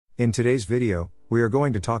In today's video, we are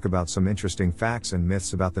going to talk about some interesting facts and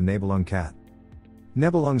myths about the Nebelung cat.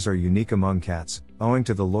 Nebelungs are unique among cats, owing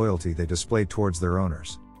to the loyalty they display towards their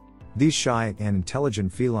owners. These shy and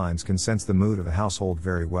intelligent felines can sense the mood of a household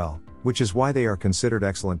very well, which is why they are considered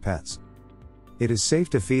excellent pets. It is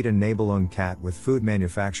safe to feed a Nebelung cat with food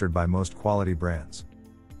manufactured by most quality brands.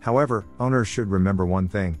 However, owners should remember one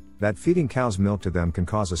thing, that feeding cow's milk to them can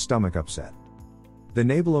cause a stomach upset. The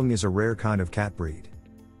Nebelung is a rare kind of cat breed.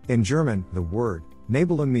 In German, the word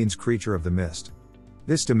Nebelung means creature of the mist.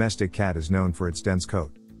 This domestic cat is known for its dense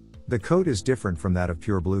coat. The coat is different from that of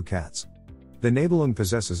pure blue cats. The Nebelung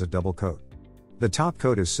possesses a double coat. The top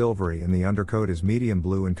coat is silvery and the undercoat is medium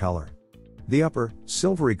blue in color. The upper,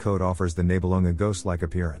 silvery coat offers the Nebelung a ghost-like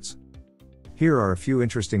appearance. Here are a few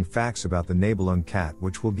interesting facts about the Nebelung cat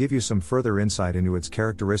which will give you some further insight into its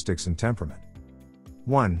characteristics and temperament.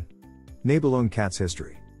 1. Nebelung cat's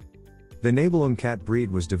history. The Nebelung cat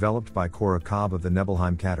breed was developed by Cora Cobb of the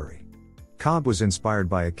Nebelheim Cattery. Cobb was inspired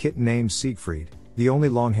by a kitten named Siegfried, the only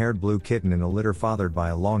long-haired blue kitten in a litter fathered by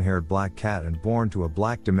a long-haired black cat and born to a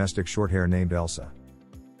black domestic shorthair named Elsa.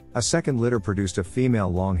 A second litter produced a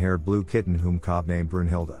female long-haired blue kitten whom Cobb named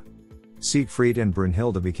Brunhilde. Siegfried and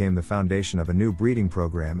Brunhilde became the foundation of a new breeding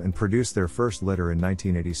program and produced their first litter in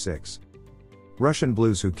 1986. Russian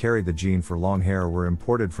blues who carried the gene for long hair were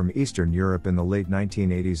imported from Eastern Europe in the late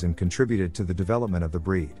 1980s and contributed to the development of the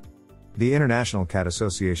breed. The International Cat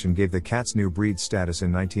Association gave the cat's new breed status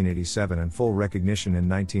in 1987 and full recognition in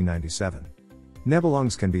 1997.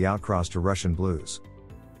 Nebelungs can be outcrossed to Russian blues.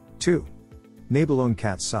 2. Nebelung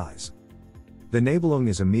cat size. The Nebelung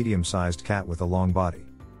is a medium-sized cat with a long body.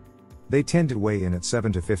 They tend to weigh in at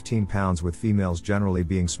 7 to 15 pounds with females generally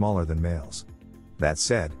being smaller than males. That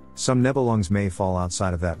said, some Nebelungs may fall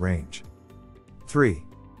outside of that range. 3.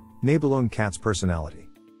 Nebelung cat's personality.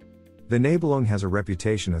 The Nebelung has a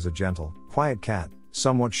reputation as a gentle, quiet cat,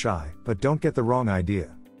 somewhat shy, but don't get the wrong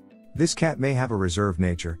idea. This cat may have a reserved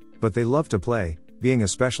nature, but they love to play, being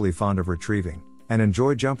especially fond of retrieving, and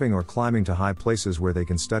enjoy jumping or climbing to high places where they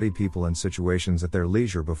can study people and situations at their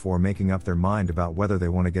leisure before making up their mind about whether they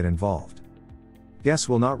want to get involved. Guests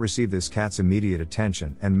will not receive this cat's immediate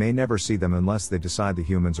attention and may never see them unless they decide the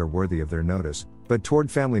humans are worthy of their notice, but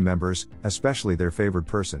toward family members, especially their favored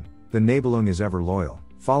person, the Nebelung is ever loyal,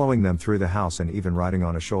 following them through the house and even riding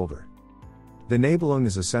on a shoulder. The Nebelung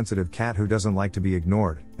is a sensitive cat who doesn't like to be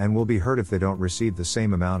ignored, and will be hurt if they don't receive the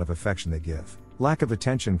same amount of affection they give. Lack of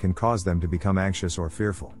attention can cause them to become anxious or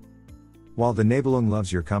fearful. While the Nebelung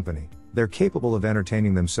loves your company, they're capable of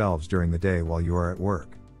entertaining themselves during the day while you are at work.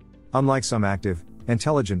 Unlike some active,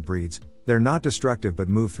 intelligent breeds, they're not destructive but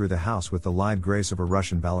move through the house with the lithe grace of a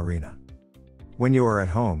Russian ballerina. When you are at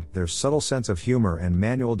home, their subtle sense of humor and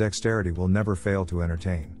manual dexterity will never fail to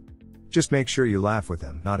entertain. Just make sure you laugh with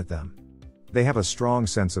them, not at them. They have a strong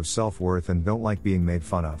sense of self-worth and don't like being made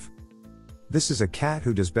fun of. This is a cat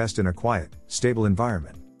who does best in a quiet, stable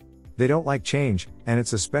environment. They don't like change, and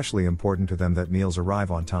it's especially important to them that meals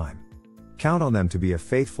arrive on time. Count on them to be a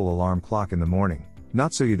faithful alarm clock in the morning,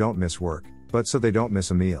 not so you don't miss work, but so they don't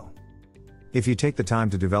miss a meal. If you take the time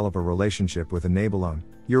to develop a relationship with a Nebelung,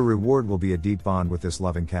 your reward will be a deep bond with this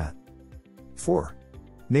loving cat. 4.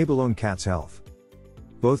 Nebelung cat's health.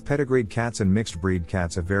 Both pedigreed cats and mixed breed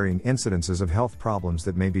cats have varying incidences of health problems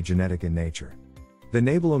that may be genetic in nature. The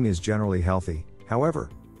Nebelung is generally healthy, however.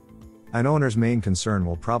 An owner's main concern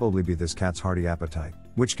will probably be this cat's hearty appetite,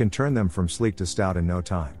 which can turn them from sleek to stout in no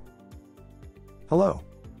time. Hello.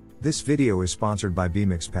 This video is sponsored by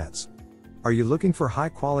Nebelungs Pets. Are you looking for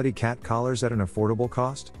high-quality cat collars at an affordable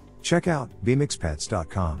cost? Check out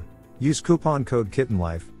nebelungspets.com. Use coupon code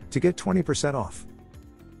KittenLife to get 20% off.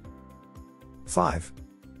 5.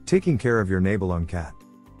 Taking care of your Nebelung cat.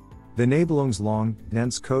 The Nebelung's long,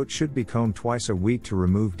 dense coat should be combed twice a week to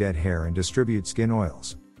remove dead hair and distribute skin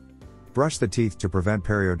oils. Brush the teeth to prevent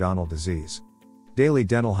periodontal disease. Daily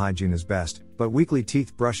dental hygiene is best, but weekly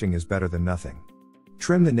teeth brushing is better than nothing.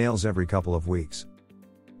 Trim the nails every couple of weeks.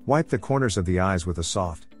 Wipe the corners of the eyes with a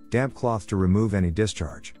soft, damp cloth to remove any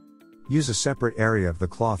discharge. Use a separate area of the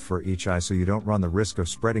cloth for each eye so you don't run the risk of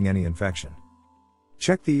spreading any infection.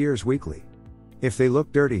 Check the ears weekly. If they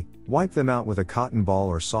look dirty, wipe them out with a cotton ball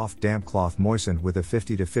or soft damp cloth moistened with a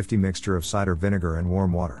 50-50 mixture of cider vinegar and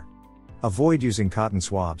warm water. Avoid using cotton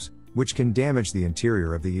swabs, which can damage the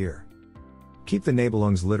interior of the ear. Keep the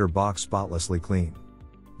Nebelung's litter box spotlessly clean.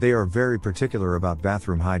 They are very particular about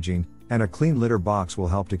bathroom hygiene, and a clean litter box will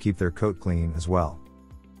help to keep their coat clean as well.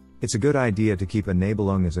 It's a good idea to keep a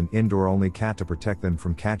Nebelung as an indoor-only cat to protect them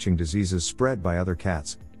from catching diseases spread by other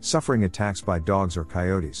cats, suffering attacks by dogs or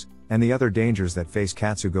coyotes, and the other dangers that face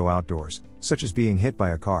cats who go outdoors, such as being hit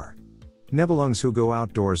by a car. Nebelungs who go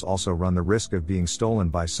outdoors also run the risk of being stolen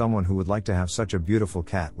by someone who would like to have such a beautiful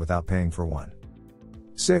cat without paying for one.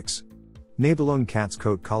 6. Nebelung cat's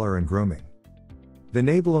coat color and grooming. The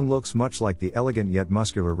Nebelung looks much like the elegant yet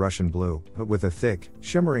muscular Russian blue, but with a thick,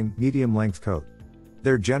 shimmering, medium-length coat.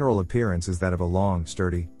 Their general appearance is that of a long,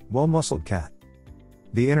 sturdy, well-muscled cat.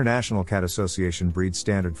 The International Cat Association breed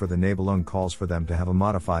standard for the Nebelung calls for them to have a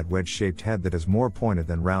modified wedge-shaped head that is more pointed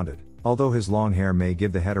than rounded, although his long hair may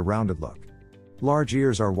give the head a rounded look. Large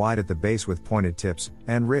ears are wide at the base with pointed tips,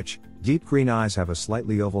 and rich, deep green eyes have a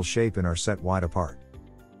slightly oval shape and are set wide apart.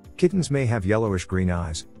 Kittens may have yellowish green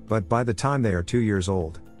eyes, but by the time they are 2 years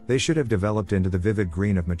old, they should have developed into the vivid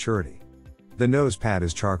green of maturity. The nose pad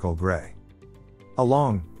is charcoal gray. A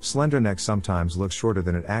long, slender neck sometimes looks shorter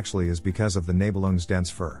than it actually is because of the Nebelung's dense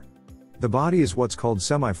fur. The body is what's called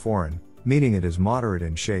semi-foreign, meaning it is moderate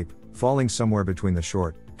in shape, falling somewhere between the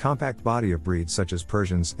short, compact body of breeds such as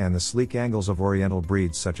Persians and the sleek angles of Oriental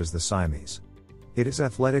breeds such as the Siamese. It is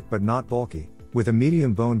athletic but not bulky, with a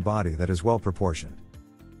medium-boned body that is well proportioned.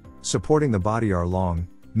 Supporting the body are long,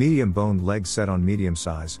 medium-boned legs set on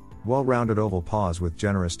medium-size, well-rounded oval paws with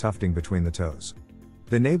generous tufting between the toes.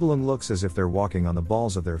 The Nebelung looks as if they're walking on the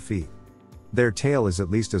balls of their feet. Their tail is at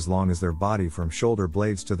least as long as their body from shoulder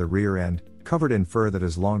blades to the rear end, covered in fur that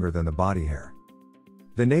is longer than the body hair.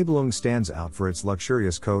 The Nebelung stands out for its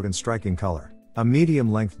luxurious coat and striking color. A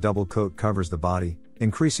medium-length double coat covers the body,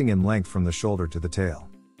 increasing in length from the shoulder to the tail.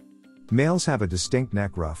 Males have a distinct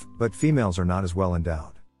neck ruff, but females are not as well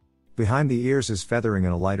endowed. Behind the ears is feathering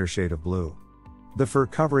in a lighter shade of blue. The fur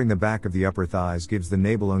covering the back of the upper thighs gives the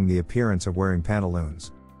Nebelung the appearance of wearing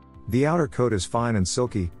pantaloons. The outer coat is fine and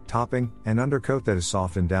silky, topping, and undercoat that is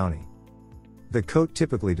soft and downy. The coat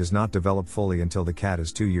typically does not develop fully until the cat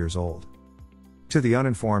is 2 years old. To the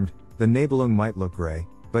uninformed, the Nebelung might look gray,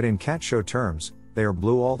 but in cat show terms, they are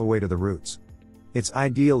blue all the way to the roots. It's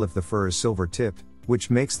ideal if the fur is silver tipped, which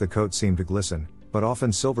makes the coat seem to glisten, but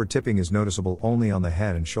often silver tipping is noticeable only on the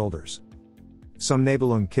head and shoulders. Some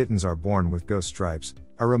Nebelung kittens are born with ghost stripes,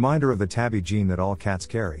 a reminder of the tabby gene that all cats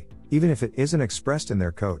carry, even if it isn't expressed in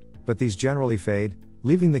their coat, but these generally fade,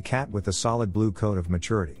 leaving the cat with a solid blue coat of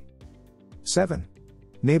maturity. 7.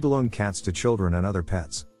 Nebelung cats to children and other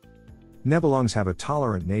pets. Nebelungs have a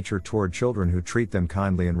tolerant nature toward children who treat them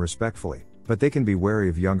kindly and respectfully, but they can be wary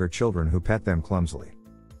of younger children who pet them clumsily.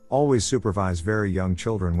 Always supervise very young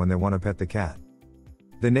children when they want to pet the cat.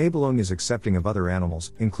 The Nebelung is accepting of other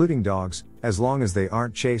animals, including dogs, as long as they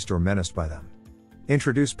aren't chased or menaced by them.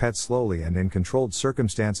 Introduce pets slowly and in controlled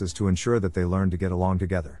circumstances to ensure that they learn to get along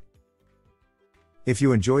together. If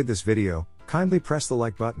you enjoyed this video, kindly press the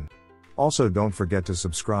like button. Also, don't forget to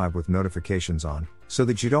subscribe with notifications on, so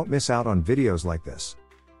that you don't miss out on videos like this.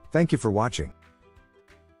 Thank you for watching.